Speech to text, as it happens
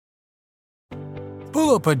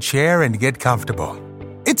Pull up a chair and get comfortable.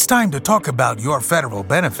 It's time to talk about your federal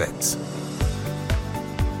benefits.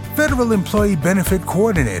 Federal Employee Benefit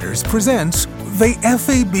Coordinators presents the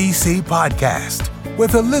FEBC Podcast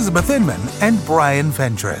with Elizabeth Inman and Brian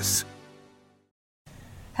Fentress.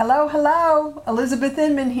 Hello. Elizabeth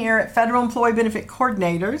Inman here at Federal Employee Benefit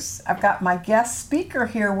Coordinators. I've got my guest speaker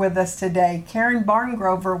here with us today, Karen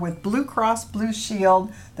Barngrover with Blue Cross Blue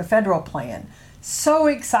Shield, the federal plan. So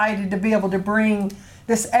excited to be able to bring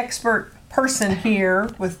this expert person here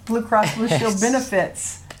with Blue Cross Blue Shield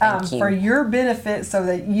benefits for your benefit so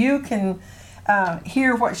that you can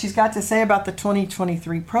hear what she's got to say about the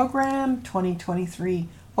 2023 program, 2023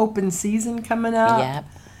 open season coming up. Yep.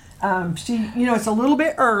 It's a little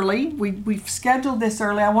bit early. We've scheduled this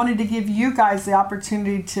early. I wanted to give you guys the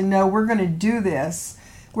opportunity to know we're going to do this.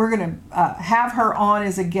 We're going to have her on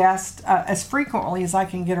as a guest as frequently as I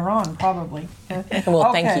can get her on, probably. Well,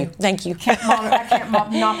 okay. Thank you. I can't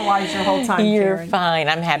monopolize your whole time, You're Karen. fine.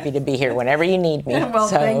 I'm happy to be here whenever you need me. Well,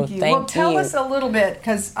 so, thank you. Well, tell you. us a little bit,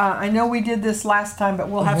 because I know we did this last time, but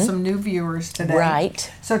we'll have some new viewers today. Right.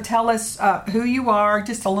 So tell us who you are,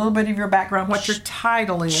 just a little bit of your background, what your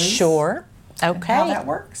title is. Sure. Okay. How that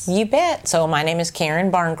works. You bet. So my name is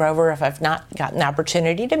Karen Barngrover. If I've not gotten the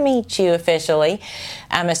opportunity to meet you officially,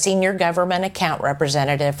 I'm a senior government account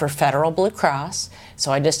representative for Federal Blue Cross.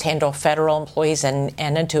 So I just handle federal employees and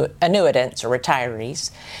annuitants or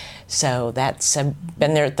retirees. So that's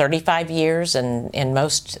been there 35 years, and in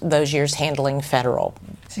most of those years handling federal.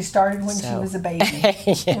 She started when she was a baby.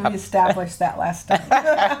 Yeah. We established that last time.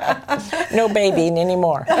 No babying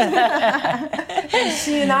anymore. And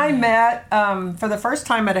she and I met for the first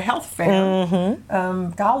time at a health fair.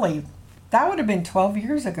 Golly, that would have been 12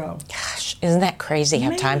 years ago. Gosh, isn't that crazy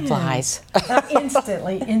how time flies?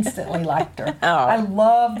 Instantly liked her. Oh. I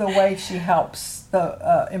love the way she helps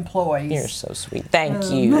the employees. You're so sweet.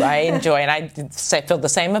 Thank you. I enjoy it. I feel the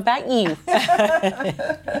same about you.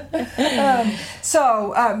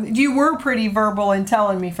 So you were pretty verbal in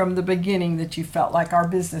telling me from the beginning that you felt like our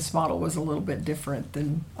business model was a little bit different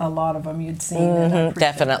than a lot of them you'd seen.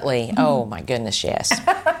 Definitely. Oh, my goodness, yes.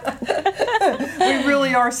 We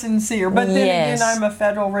really are sincere. But then Yes. again, I'm a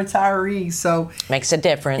federal retiree, so Makes a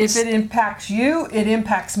difference. if it impacts you, it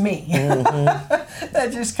impacts me.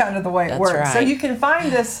 That's just kind of the way it works. Right. So you can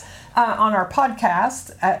find us on our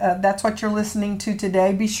podcast. That's what you're listening to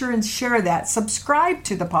today. Be sure and share that. Subscribe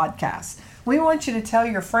to the podcast. We want you to tell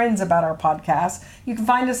your friends about our podcast. You can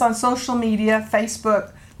find us on social media,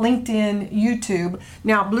 Facebook, LinkedIn, YouTube.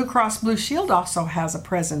 Now, Blue Cross Blue Shield also has a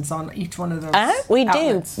presence on each one of those We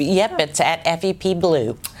outlets. do. Yep, it's at FEP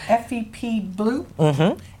Blue. FEP Blue?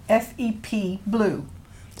 FEP Blue.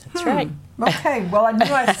 That's right. Okay, well, I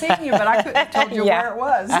knew I'd seen you, but I couldn't have told you where it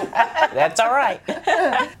was. That's all right.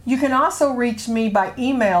 You can also reach me by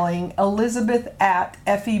emailing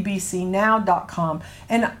elizabeth@febcnow.com.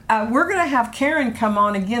 And we're going to have Karen come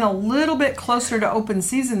on again a little bit closer to open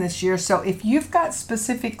season this year. So if you've got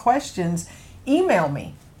specific questions, email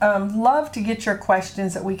me. Love to get your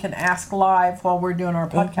questions that we can ask live while we're doing our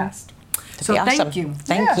podcast. So awesome. thank you.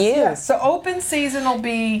 Thank you. Yes. So open season will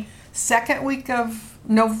be second week of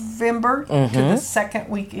November to the second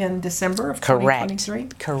week in December of 2023.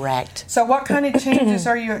 Correct. So what kind of changes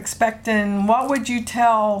are you expecting? What would you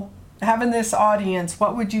tell, having this audience,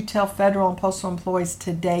 what would you tell federal and postal employees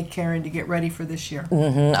today, Karen, to get ready for this year?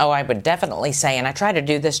 Oh, I would definitely say, and I try to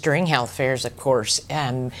do this during health fairs, of course,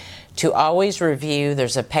 to always review.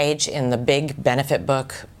 There's a page in the big benefit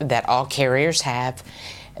book that all carriers have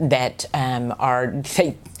that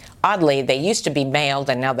oddly, they used to be mailed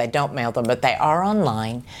and now they don't mail them, but they are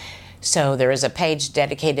online. So there is a page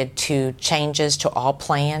dedicated to changes to all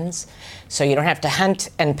plans. So you don't have to hunt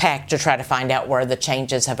and peck to try to find out where the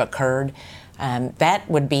changes have occurred. That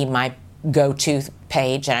would be my go-to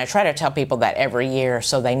page, and I try to tell people that every year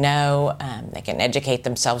so they know they can educate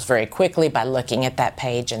themselves very quickly by looking at that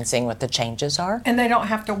page and seeing what the changes are. And they don't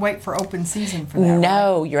have to wait for open season for that,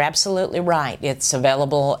 No, right? You're absolutely right. It's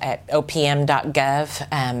available at opm.gov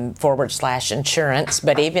 /insurance,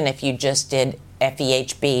 but even if you just did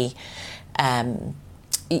FEHB, Googled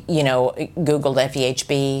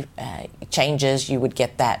FEHB changes, you would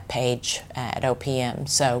get that page at OPM.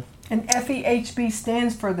 So. And FEHB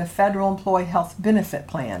stands for the Federal Employee Health Benefit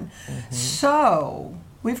Plan. So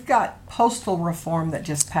we've got postal reform that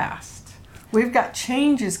just passed. We've got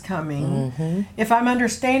changes coming. If I'm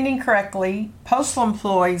understanding correctly, postal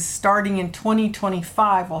employees starting in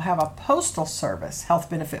 2025 will have a Postal Service health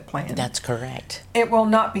benefit plan. That's correct. It will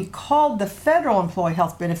not be called the Federal Employee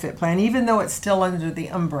Health Benefit Plan, even though it's still under the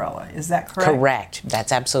umbrella. Is that correct? Correct.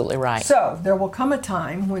 That's absolutely right. So there will come a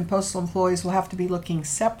time when postal employees will have to be looking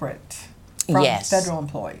separate from federal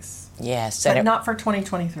employees. Yes. But not for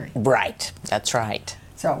 2023. Right. That's right.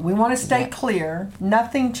 So we want to stay clear.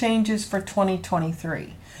 Nothing changes for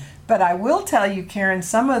 2023. But I will tell you, Karen,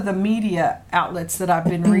 some of the media outlets that I've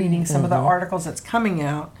been reading, some of the articles that's coming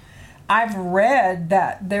out, I've read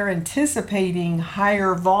that they're anticipating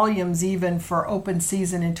higher volumes even for open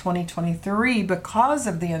season in 2023 because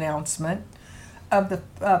of the announcement of the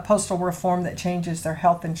postal reform that changes their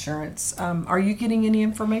health insurance. Are you getting any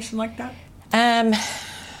information like that?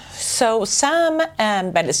 So some,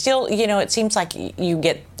 but it's still, it seems like you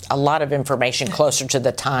get a lot of information closer to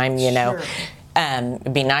the time, Sure.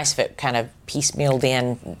 It'd be nice if it kind of piecemealed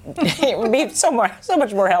in. It would be so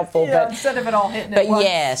much more helpful. Yeah, but instead of it all hitting at once.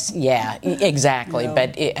 Yes, exactly. Yeah.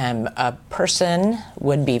 But a person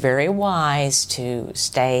would be very wise to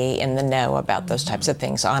stay in the know about those types of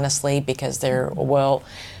things, honestly, because there will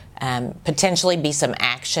potentially be some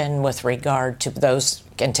action with regard to those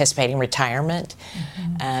anticipating retirement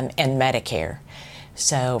and Medicare.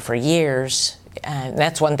 So for years,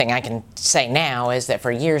 that's one thing I can say now is that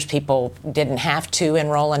for years people didn't have to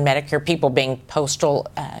enroll in Medicare. People being postal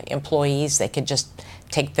employees, they could just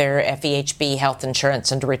take their FEHB health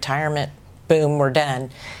insurance into retirement. Boom, we're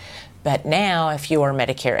done. But now, if you are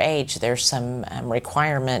Medicare age, there's some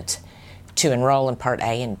requirement to enroll in Part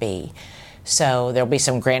A and B. So there'll be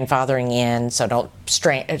some grandfathering in, so don't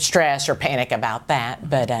stress or panic about that.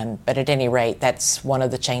 But at any rate, that's one of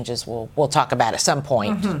the changes we'll talk about at some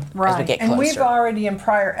point as we get closer. And we've already in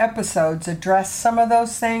prior episodes addressed some of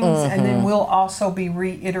those things, and then we'll also be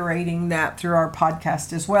reiterating that through our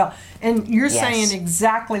podcast as well. And you're saying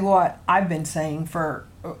exactly what I've been saying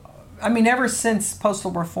ever since postal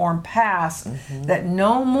reform passed, that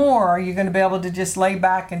no more are you going to be able to just lay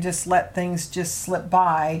back and just let things just slip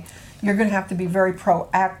by. You're going to have to be very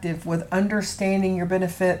proactive with understanding your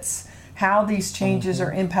benefits, how these changes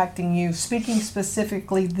are impacting you, speaking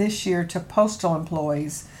specifically this year to postal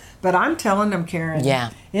employees. But I'm telling them, Karen,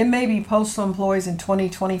 it may be postal employees in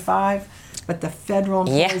 2025, but the federal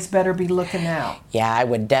employees better be looking out. Yeah, I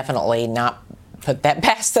would definitely not put that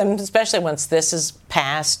past them, especially once this is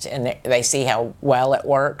passed and they see how well it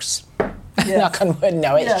works. Knock on wood,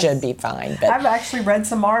 it should be fine. But I've actually read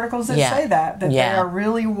some articles that say that they are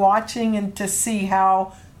really watching and to see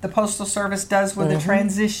how the Postal Service does with the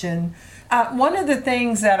transition. One of the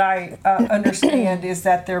things that I understand is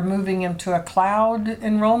that they're moving into a cloud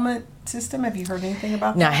enrollment system. Have you heard anything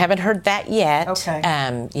about that? No, I haven't heard that yet.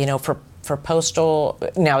 Okay. For postal,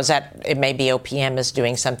 now is that, it may be OPM is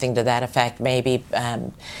doing something to that effect. Maybe,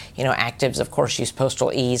 actives, of course, use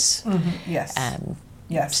postal ease. Yes.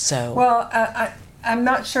 Yes. So. Well, I'm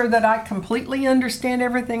not sure that I completely understand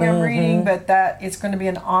everything I'm reading, but that it's going to be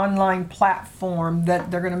an online platform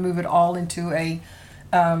that they're going to move it all into a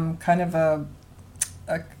kind of a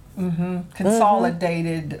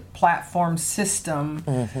consolidated platform system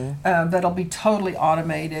that'll be totally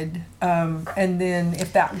automated. And then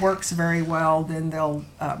if that works very well, then they'll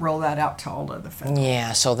roll that out to all of the federal.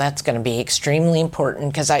 Yeah, so that's going to be extremely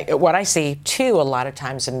important because what I see too a lot of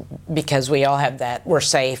times, and because we all have that we're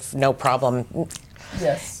safe, no problem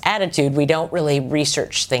attitude, we don't really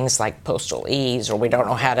research things like postal ease, or we don't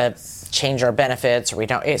know how to change our benefits, or we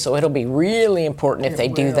don't. So it'll be really important if they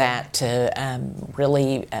do that to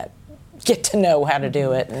really get to know how to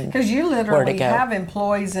do it. Because you literally have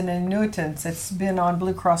employees and annuitants that's been on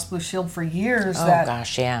Blue Cross Blue Shield for years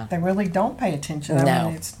they really don't pay attention.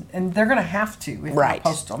 And they're going to have to if they're a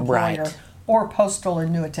postal employer or postal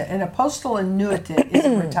annuitant. And a postal annuitant is a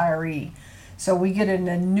retiree. So we get an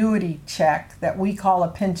annuity check that we call a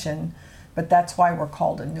pension, but that's why we're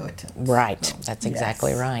called annuitants. Right. So, that's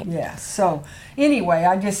exactly right. Yes. So anyway,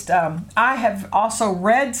 I have also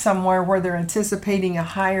read somewhere where they're anticipating a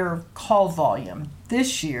higher call volume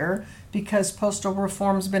this year because postal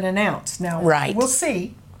reform's been announced. Now, we'll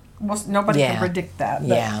see. Nobody can predict that.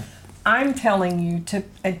 But I'm telling you to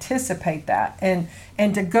anticipate that and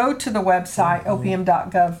to go to the website,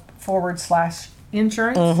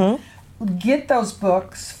 opm.gov/insurance, get those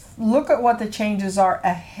books, look at what the changes are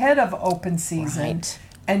ahead of open season,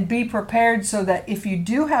 and be prepared so that if you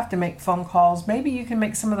do have to make phone calls, maybe you can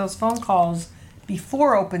make some of those phone calls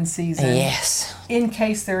before open season. Yes. In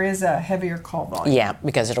case there is a heavier call volume. Yeah,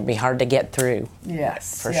 because it'll be hard to get through.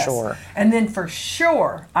 Yes. For sure. And then for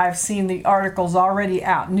sure, I've seen the articles already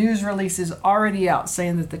out, news releases already out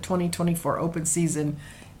saying that the 2024 open season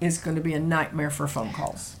is going to be a nightmare for phone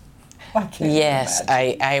calls. Yes,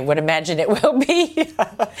 I would imagine it will be.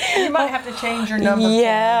 You might have to change your number.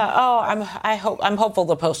 Yeah. Oh, I'm hopeful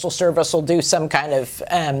the Postal Service will do some kind of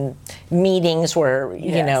meetings where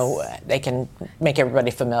they can make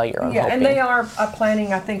everybody familiar. Yeah, and they are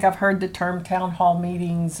planning. I think I've heard the term town hall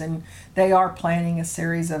meetings, and they are planning a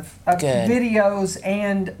series of videos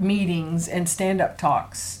and meetings and stand-up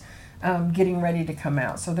talks. Getting ready to come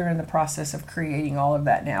out. So they're in the process of creating all of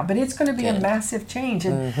that now. But it's going to be a massive change.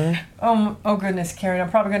 And oh goodness, Karen, I'm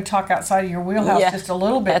probably going to talk outside of your wheelhouse just a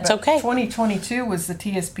little bit. That's okay. 2022 was the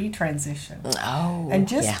TSP transition. Oh, and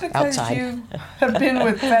just because you have been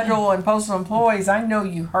with federal and postal employees, I know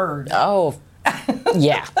you heard. Oh,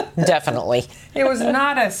 yeah, definitely. It was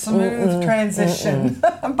not a smooth transition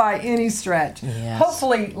by any stretch. Yes.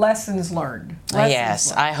 Hopefully, lessons learned.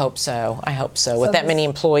 Yes, I hope so. With that many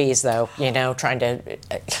employees, though, trying to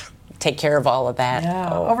take care of all of that.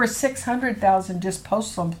 Yeah, over 600,000 just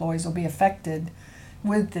postal employees will be affected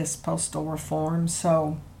with this postal reform.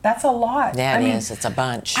 So that's a lot. Yeah, it is. It's a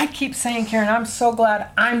bunch. I keep saying, Karen, I'm so glad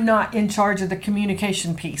I'm not in charge of the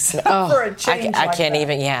communication piece for a change I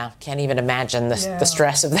can't even imagine the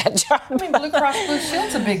stress of that job. I mean, Blue Cross Blue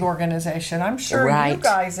Shield's a big organization. I'm sure you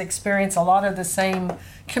guys experience a lot of the same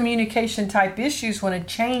communication type issues when a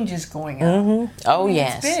change is going on. Oh,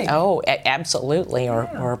 yes. It's big. Oh, absolutely.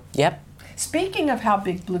 Yep. Speaking of how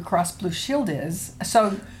big Blue Cross Blue Shield is,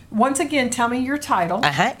 so once again, tell me your title.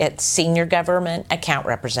 It's Senior Government Account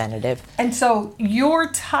Representative. And so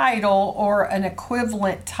your title or an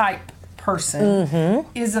equivalent type person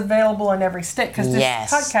is available in every state because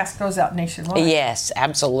this podcast goes out nationwide. Yes,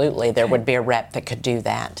 absolutely. There would be a rep that could do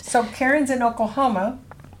that. So Karen's in Oklahoma,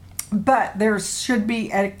 but there should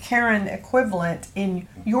be a Karen equivalent in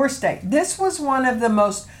your state. This was one of the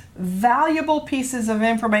most valuable pieces of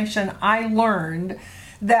information I learned,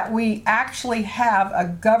 that we actually have a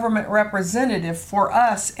government representative for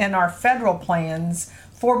us in our federal plans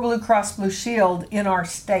for Blue Cross Blue Shield in our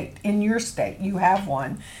state. In your state, you have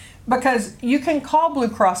one. Because you can call Blue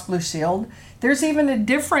Cross Blue Shield. There's even a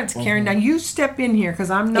difference, Karen. Now you step in here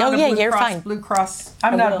because I'm not a Blue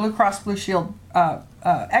Cross Blue Shield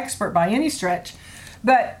expert by any stretch.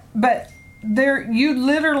 But there, you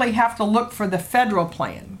literally have to look for the federal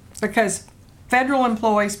plan because federal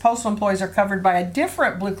employees, postal employees are covered by a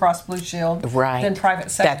different Blue Cross Blue Shield than private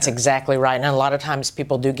sector. That's exactly right. And a lot of times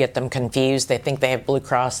people do get them confused. They think they have Blue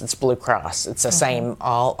Cross. It's Blue Cross. It's the same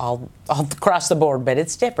all across the board, but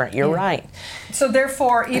it's different. You're right. So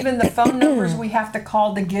therefore, even the phone numbers we have to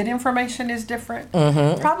call to get information is different.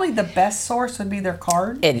 Probably the best source would be their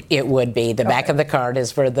card. It would be. The back of the card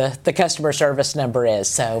is where the customer service number is.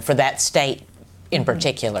 So for that state in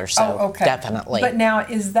particular. So definitely. But now,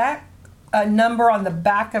 is that a number on the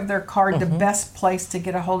back of their card the best place to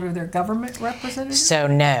get a hold of their government representative? So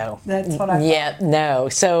no. That's what I thought. Yeah, no.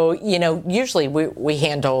 So, usually we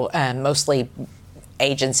handle mostly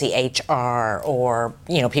agency HR or,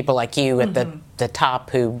 people like you at the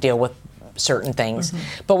top who deal with certain things.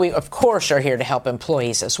 But we, of course, are here to help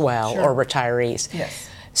employees as well or retirees. Yes.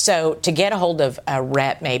 So to get a hold of a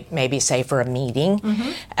rep, maybe say for a meeting,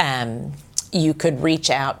 you could reach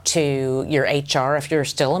out to your HR if you're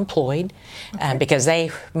still employed, because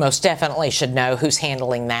they most definitely should know who's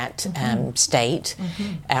handling that state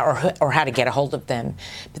or how to get a hold of them.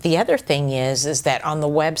 But the other thing is that on the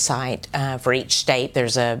website for each state,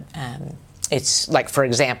 there's it's like, for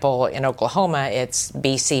example, in Oklahoma, it's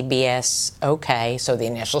BCBS OK, so the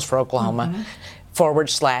initials for Oklahoma, .com/FEP.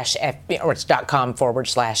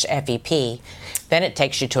 Then it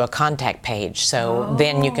takes you to a contact page. So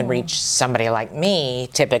then you can reach somebody like me,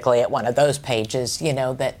 typically at one of those pages,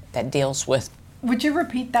 that deals with. Would you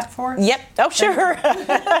repeat that for us? Yep. Oh, sure.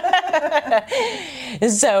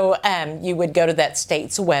 So you would go to that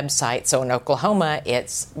state's website. So in Oklahoma,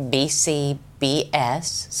 it's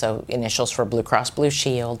BCBS, so initials for Blue Cross Blue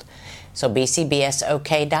Shield. So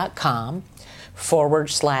BCBSOK.com.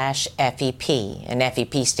 /FEP, and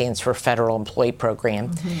FEP stands for Federal Employee Program.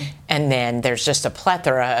 And then there's just a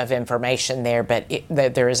plethora of information there, but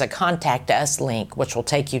there is a Contact Us link, which will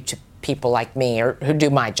take you to people like me or who do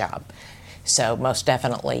my job. So most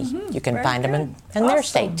definitely you can Very find them good. in their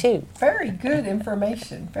Awesome. state too. Very good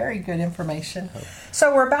information. Very good information.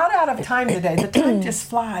 So we're about out of time today. The time just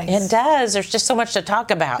flies. It does. There's just so much to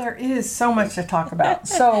talk about. There is so much to talk about.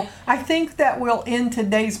 So I think that we'll end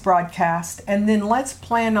today's broadcast, and then let's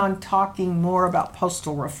plan on talking more about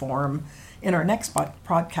postal reform in our next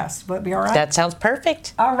podcast. Would that be all right? That sounds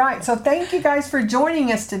perfect. All right. So thank you guys for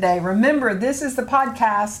joining us today. Remember, this is the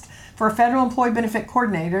podcast for Federal Employee Benefit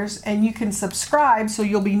Coordinators, and you can subscribe so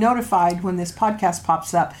you'll be notified when this podcast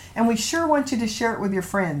pops up. And we sure want you to share it with your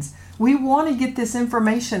friends. We want to get this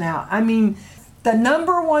information out. I mean, the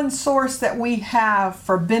number one source that we have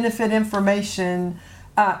for benefit information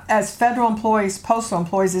as federal employees, postal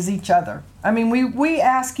employees, is each other. I mean, we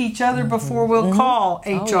ask each other before we'll call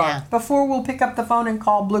HR, before we'll pick up the phone and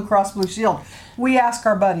call Blue Cross Blue Shield. We ask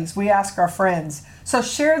our buddies, we ask our friends. So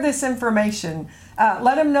share this information.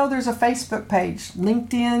 Let them know there's a Facebook page,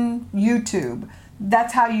 LinkedIn, YouTube.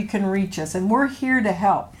 That's how you can reach us. And we're here to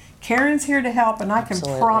help. Karen's here to help, and I can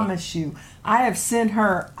promise you, I have sent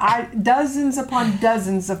her dozens upon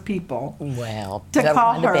dozens of people to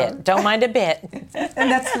call her. Don't mind a bit.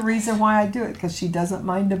 And that's the reason why I do it, because she doesn't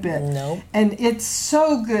mind a bit. Nope. And it's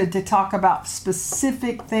so good to talk about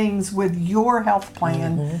specific things with your health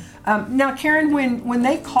plan. Now, Karen, when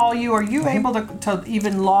they call you, are you able to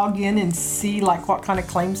even log in and see like what kind of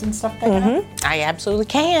claims and stuff they have? I absolutely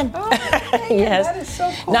can. Oh, man, yes. That is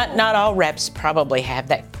so cool. Not all reps probably have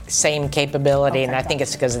that same capability, and I think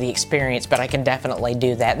it's because of the experience, but I can definitely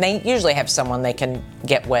do that. And they usually have someone they can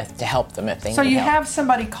get with to help them if they need help. So you have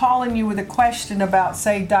somebody calling you with a question about,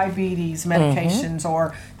 say, diabetes medications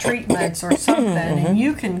or treatments or something, and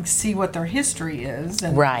you can see what their history is,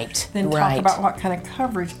 and then talk about what kind of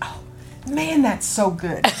coverage. Oh, man, that's so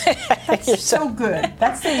good. That's so good.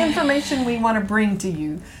 That's the information we want to bring to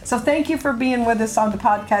you. So thank you for being with us on the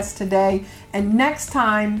podcast today. And next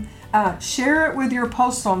time, share it with your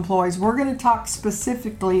postal employees. We're going to talk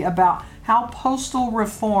specifically about how postal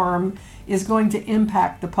reform is going to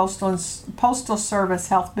impact the Postal Service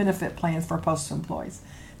health benefit plans for postal employees.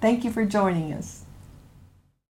 Thank you for joining us.